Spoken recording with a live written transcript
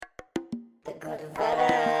Gudde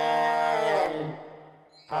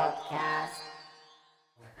podcast.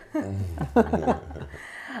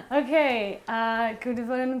 Okay,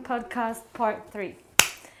 Gudde podcast part 3.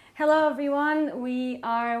 Hello everyone, we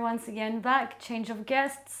are once again back. Change of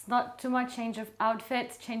guests, not too much change of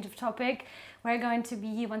outfits, change of topic. We're going to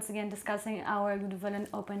be once again discussing our Gudde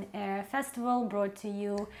Open Air Festival brought to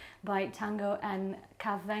you by Tango and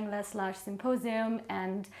Kaffwängler / Symposium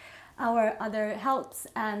and our other helps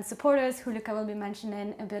and supporters who Luca will be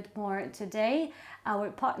mentioning a bit more today, our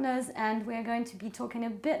partners, and we're going to be talking a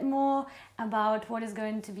bit more about what is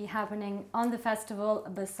going to be happening on the festival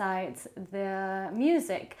besides the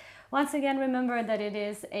music. Once again, remember that it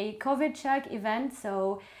is a COVID check event,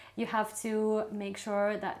 so you have to make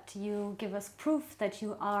sure that you give us proof that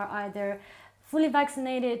you are either fully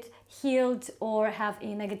vaccinated, healed, or have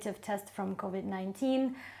a negative test from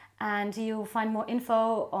COVID-19. And you'll find more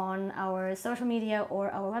info on our social media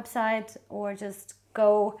or our website, or just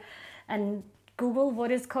go and Google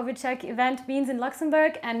what is COVID check event means in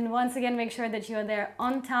Luxembourg. And once again, make sure that you are there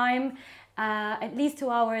on time, at least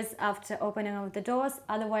 2 hours after opening of the doors.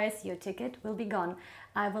 Otherwise, your ticket will be gone.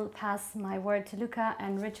 I will pass my word to Luca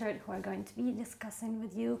and Richard, who are going to be discussing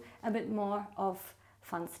with you a bit more of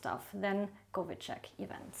fun stuff than COVID check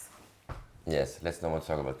events. Yes, let's not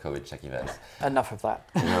talk about COVID check events. Enough of that.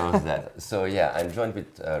 Enough of that. So yeah, I'm joined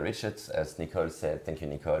with Richard, as Nicole said. Thank you,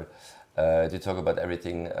 Nicole, to talk about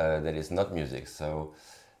everything that is not music. So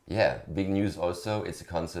yeah, big news also. It's a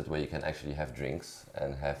concert where you can actually have drinks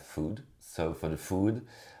and have food. So for the food,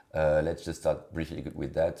 let's just start briefly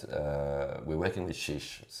with that. We're working with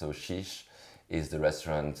Shish. So Shish is the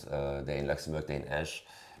restaurant. They're in Luxembourg, they're in Esch,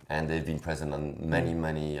 and they've been present on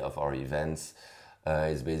many of our events.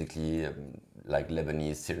 It's basically like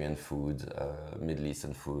Lebanese, Syrian food, Middle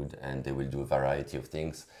Eastern food, and they will do a variety of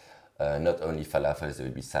things. Not only falafels, there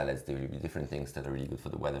will be salads, there will be different things that are really good for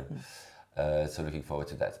the weather. So looking forward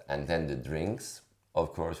to that. And then the drinks,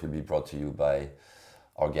 of course, will be brought to you by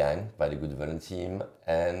our gang, by the Gudde team.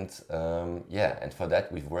 And and for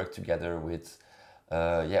that, we've worked together with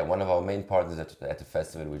one of our main partners at the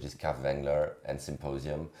festival, which is Kaffwängler and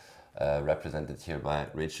Symposium, represented here by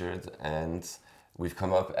Richard. And we've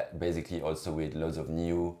come up basically also with loads of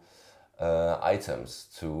new items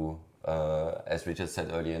to, as Richard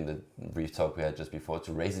said earlier in the brief talk we had just before,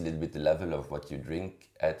 to raise a little bit the level of what you drink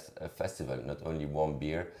at a festival. Not only warm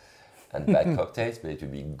beer and bad cocktails, but it will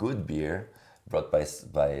be good beer brought by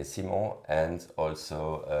Simon, and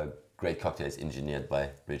also great cocktails engineered by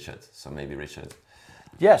Richard. So maybe Richard.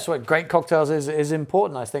 Yeah, so great cocktails is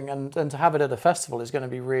important, I think, and to have it at a festival is going to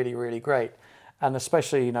be really, really great. And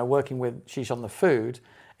especially, working with Shish on the food,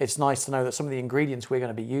 it's nice to know that some of the ingredients we're going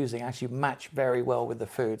to be using actually match very well with the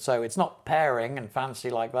food. So it's not pairing and fancy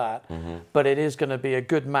like that, but it is going to be a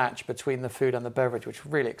good match between the food and the beverage, which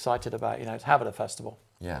we're really excited about, to have at a festival.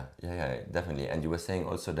 Yeah, definitely. And you were saying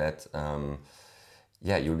also that,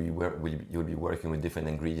 you'll be working with different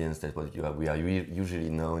ingredients that we are usually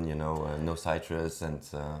known, no citrus and...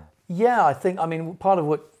 Yeah, I think, part of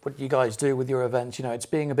what you guys do with your events, it's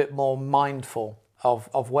being a bit more mindful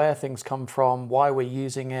of where things come from, why we're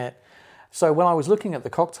using it. So when I was looking at the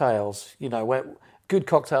cocktails, where good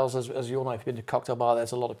cocktails, as you all know, if you've been to a cocktail bar,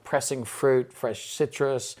 there's a lot of pressing fruit, fresh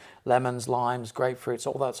citrus, lemons, limes, grapefruits,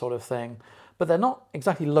 all that sort of thing. But they're not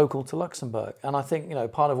exactly local to Luxembourg. And I think,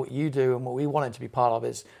 part of what you do and what we wanted to be part of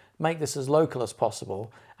is make this as local as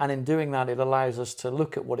possible. And in doing that, it allows us to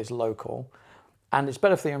look at what is local. And it's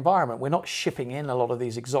better for the environment. We're not shipping in a lot of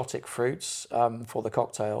these exotic fruits for the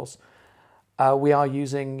cocktails. We are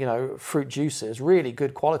using, fruit juices, really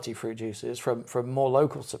good quality fruit juices from more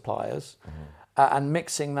local suppliers, and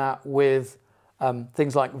mixing that with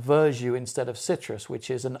things like verjus instead of citrus,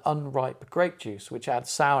 which is an unripe grape juice, which adds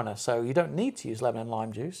sourness. So you don't need to use lemon and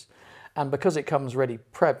lime juice. And because it comes ready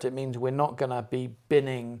prepped, it means we're not going to be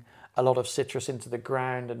binning a lot of citrus into the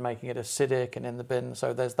ground and making it acidic and in the bin.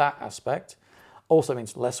 So there's that aspect. Also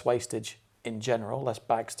means less wastage in general, less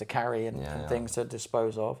bags to carry and things to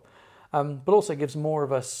dispose of. But also gives more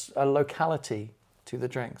of a locality to the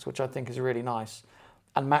drinks, which I think is really nice.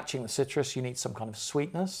 And matching the citrus, you need some kind of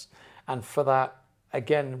sweetness. And for that,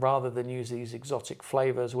 again, rather than use these exotic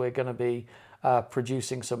flavors, we're going to be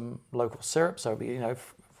producing some local syrup. So,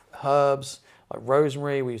 herbs like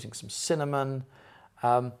rosemary, we're using some cinnamon,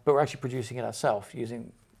 but we're actually producing it ourselves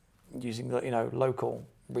using the, local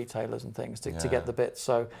retailers and things to get the bits.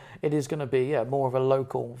 So it is going to be more of a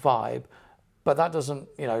local vibe, but that doesn't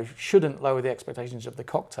shouldn't lower the expectations of the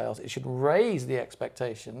cocktails. It should raise the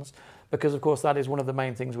expectations, because of course that is one of the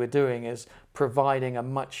main things we're doing, is providing a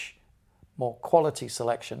much more quality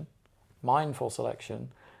selection, mindful selection,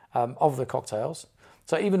 of the cocktails.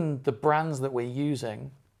 So even the brands that we're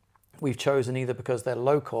using, we've chosen either because they're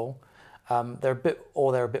local, they're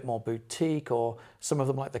a bit more boutique, or some of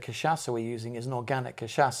them, like the cachaça we're using, is an organic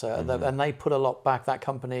cachaça, and they put a lot back. That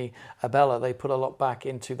company, Abella, they put a lot back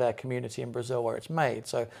into their community in Brazil where it's made.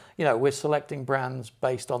 So we're selecting brands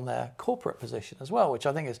based on their corporate position as well, which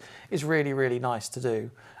I think is really, really nice to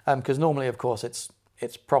do. Because normally, of course, it's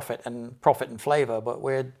profit and flavour, but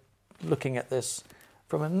we're looking at this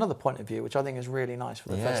from another point of view, which I think is really nice for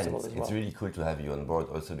the festival as well. It's really cool to have you on board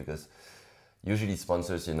also, because usually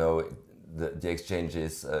sponsors, the exchange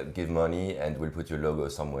is give money and we'll put your logo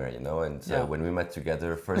somewhere, and when we met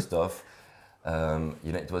together, first off,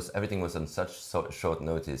 everything was on such short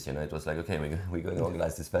notice, it was like, okay, we're going to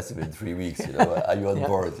organize this festival in 3 weeks, are you on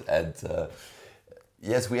board? And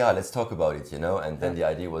yes, we are, let's talk about it, and then the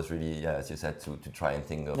idea was really, as you said, to try and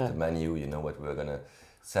think of the menu, what we were going to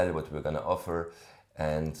sell, what we were going to offer.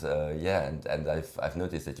 And and I've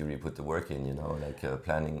noticed that you really put the work in,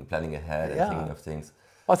 planning ahead and thinking of things.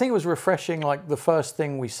 I think it was refreshing. Like the first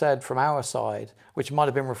thing we said from our side, which might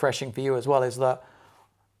have been refreshing for you as well, is that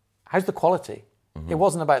how's the quality? It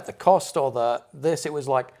wasn't about the cost or this. It was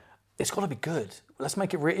like, it's got to be good. Let's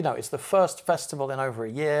make it really. It's the first festival in over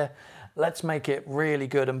a year. Let's make it really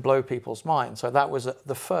good and blow people's minds. So that was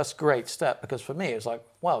the first great step, because for me it was like,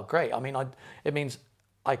 well, great. I mean, it means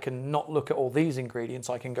I can not look at all these ingredients.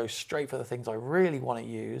 I can go straight for the things I really want to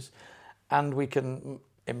use, and we can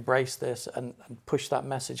embrace this and push that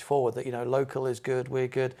message forward that local is good, we're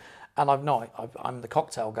good. And I'm the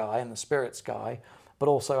cocktail guy and the spirits guy, but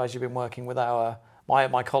also, as you've been working with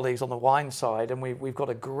my colleagues on the wine side, and we've got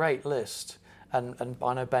a great list. And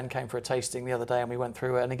I know Ben came for a tasting the other day, and we went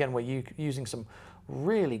through it. And again, we're using some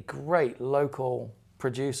really great local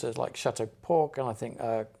producers like Chateau Porc, and I think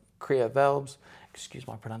Cria Velbs. Excuse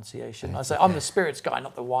my pronunciation. I say I'm the spirits guy,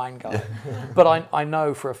 not the wine guy. But I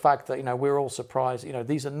know for a fact that we're all surprised.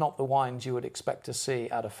 These are not the wines you would expect to see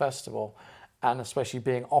at a festival, and especially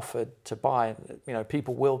being offered to buy.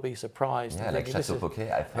 People will be surprised. Yeah, like Chateau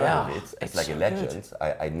Poquet, I've heard of it. It's like a legend.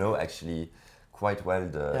 I know actually quite well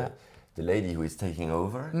the lady who is taking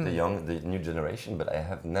over the new generation, but I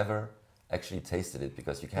have never actually tasted it,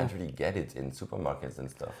 because you can't really get it in supermarkets and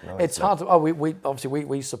stuff. No, it's hard to, we obviously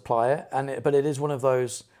we supply it, but it is one of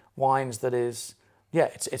those wines that is,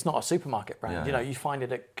 it's not a supermarket brand. You find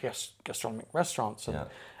it at gastronomic restaurants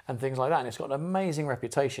and things like that, and it's got an amazing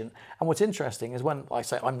reputation. And what's interesting is, when I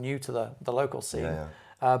say I'm new to the local scene,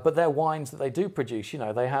 but their wines that they do produce,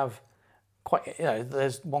 they have quite,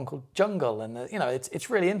 there's one called Jungle, and it's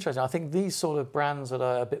really interesting. I think these sort of brands that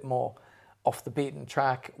are a bit more off the beaten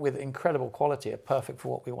track with incredible quality are perfect for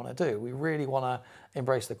what we want to do. We really want to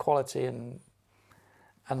embrace the quality and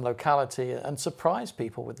locality and surprise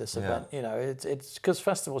people with this event. It's because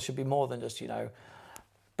festivals should be more than just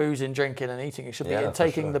boozing, drinking and eating. It should be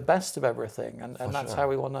taking the best of everything, and that's how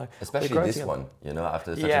we want to. Especially this one,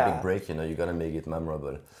 after such a big break, you got to make it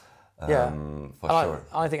memorable. For sure.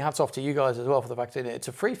 I think hats off to you guys as well for the fact that it's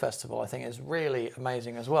a free festival. I think is really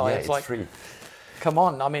amazing as well. Yeah, it's like free. Come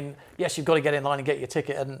on, I mean, yes, you've got to get in line and get your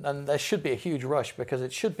ticket, and there should be a huge rush because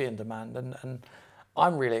it should be in demand, and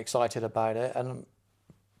I'm really excited about it, and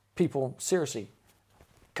people, seriously,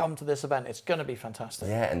 come to this event. It's going to be fantastic.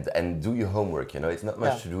 Yeah, and do your homework, it's not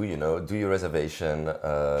much to do, do your reservation,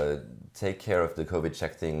 take care of the COVID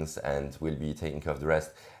check things, and we'll be taking care of the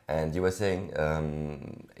rest. And you were saying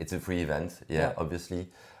it's a free event, obviously.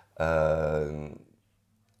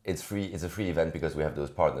 It's free. It's a free event because we have those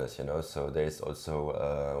partners, So there is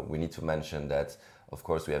also we need to mention that, of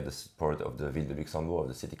course, we have the support of the Ville de Luxembourg, of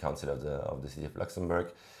the City Council of the City of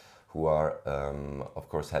Luxembourg, who are, of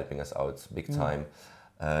course, helping us out big time.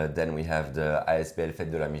 Then we have the ASBL Fête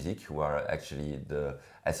de la Musique, who are actually the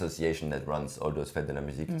association that runs all those Fêtes de la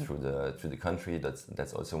Musique through the country.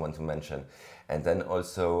 That's also one to mention. And then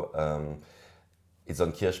also. It's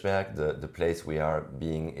on Kirchberg. The place we are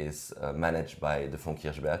being is managed by the Fonds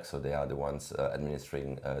Kirchberg, so they are the ones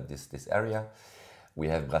administering this area. We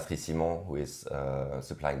have Brasserie Simon, who is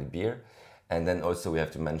supplying the beer. And then also we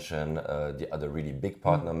have to mention the other really big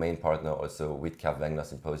partner, main partner also with Karl Wengler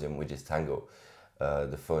Symposium, which is Tango,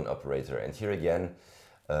 the phone operator. And here again,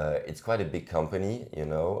 it's quite a big company,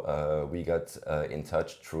 we got in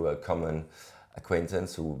touch through a common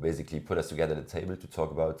acquaintance who basically put us together at the table to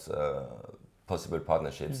talk about possible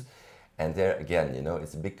partnerships. And there again,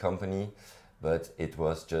 it's a big company, but it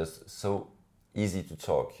was just so easy to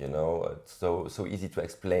talk, so easy to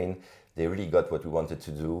explain. They really got what we wanted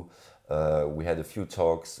to do. We had a few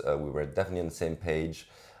talks, we were definitely on the same page,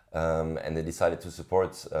 and they decided to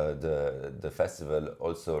support the festival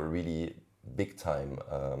also really big time,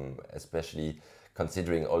 especially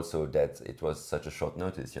considering also that it was such a short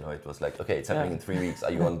notice. You know, it was like, okay, it's happening in 3 weeks.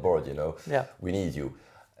 Are you on board? You know, we need you.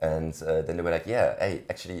 And then they were like, yeah, hey,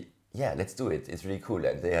 actually, yeah, let's do it. It's really cool.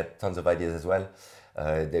 And they had tons of ideas as well.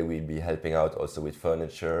 They will be helping out also with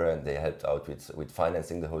furniture, and they helped out with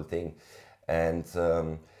financing the whole thing. And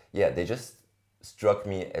yeah, they just struck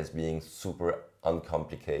me as being super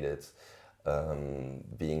uncomplicated,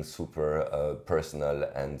 being super personal,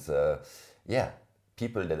 and yeah,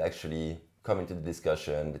 people that actually come into the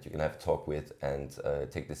discussion that you can have a talk with and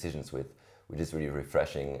take decisions with, which is really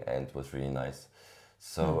refreshing and was really nice.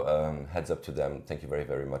 So heads up to them. Thank you very,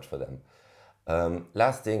 very much for them.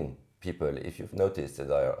 Last thing, people, if you've noticed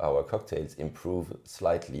that our cocktails improve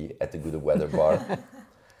slightly at the Gudde Weather Bar,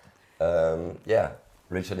 yeah,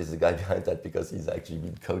 Richard is the guy behind that because he's actually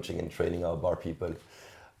been coaching and training our bar people.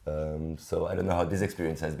 So I don't know how this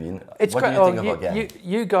experience has been. It's what great. do you think of our gang?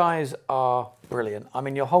 You guys are brilliant. I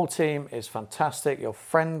mean, your whole team is fantastic. You're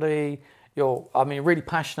friendly. You're, I mean, really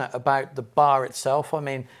passionate about the bar itself. I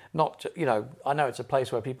mean, not, you know, I know it's a place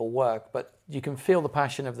where people work, but you can feel the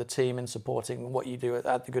passion of the team in supporting what you do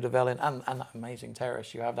at the Gudde Velin and that amazing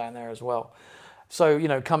terrace you have down there as well. So, you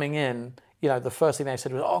know, coming in, you know, the first thing they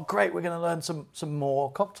said was, oh, great, we're going to learn some more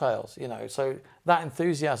cocktails, you know. So that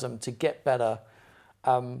enthusiasm to get better,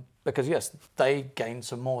 because, yes, they gain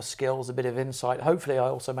some more skills, a bit of insight. Hopefully, I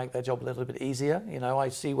also make their job a little bit easier. You know, I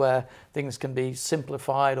see where things can be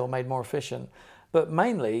simplified or made more efficient. But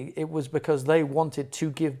mainly, it was because they wanted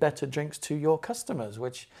to give better drinks to your customers,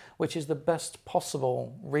 which is the best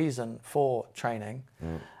possible reason for training.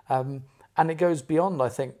 And it goes beyond, I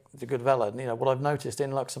think, the Gudde Velin. You know, what I've noticed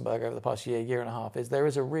in Luxembourg over the past year and a half, is there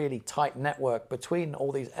is a really tight network between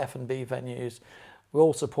all these F&B venues. We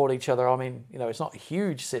all support each other. I mean, you know, it's not a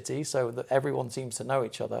huge city, so that everyone seems to know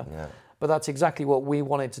each other. Yeah. But that's exactly what we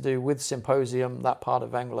wanted to do with Symposium, that part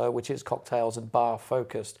of Anglo, which is cocktails and bar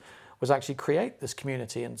focused, was actually create this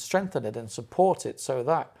community and strengthen it and support it so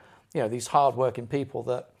that, you know, these hard-working people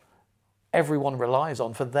that everyone relies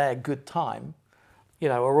on for their good time, you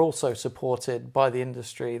know, are also supported by the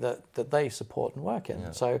industry that they support and work in.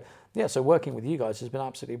 Yeah. So, yeah, so working with you guys has been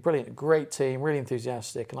absolutely brilliant. Great team, really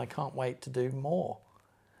enthusiastic, and I can't wait to do more.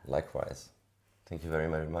 Likewise. Thank you very,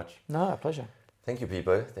 very much. No, pleasure. Thank you,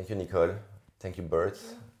 people. Thank you, Nicole. Thank you, Bert.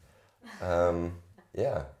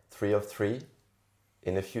 Yeah, 3 of 3.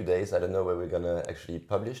 In a few days, I don't know where we're going to actually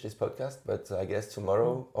publish this podcast, but I guess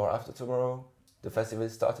tomorrow or after tomorrow, the festival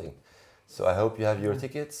is starting. So I hope you have your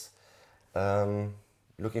tickets.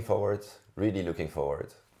 Looking forward, really looking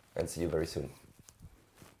forward, and see you very soon.